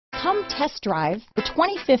Come test drive the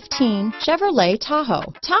 2015 Chevrolet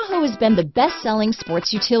Tahoe. Tahoe has been the best-selling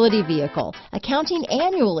sports utility vehicle, accounting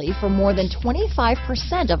annually for more than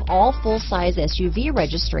 25% of all full-size SUV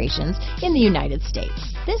registrations in the United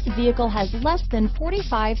States. This vehicle has less than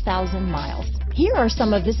 45,000 miles. Here are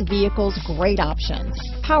some of this vehicle's great options: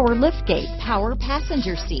 power liftgate, power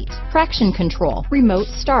passenger seat, traction control, remote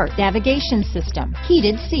start, navigation system,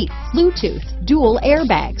 heated seats, Bluetooth, dual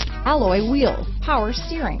airbags, alloy wheels, power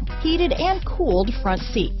steering, heated and cooled front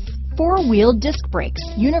seats, four-wheel disc brakes,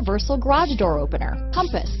 universal garage door opener,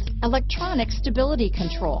 compass, electronic stability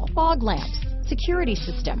control, fog lamps, security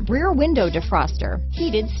system, rear window defroster,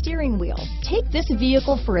 heated steering wheel. Take this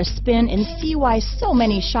vehicle for a spin and see why so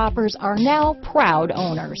many shoppers are now proud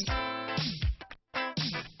owners.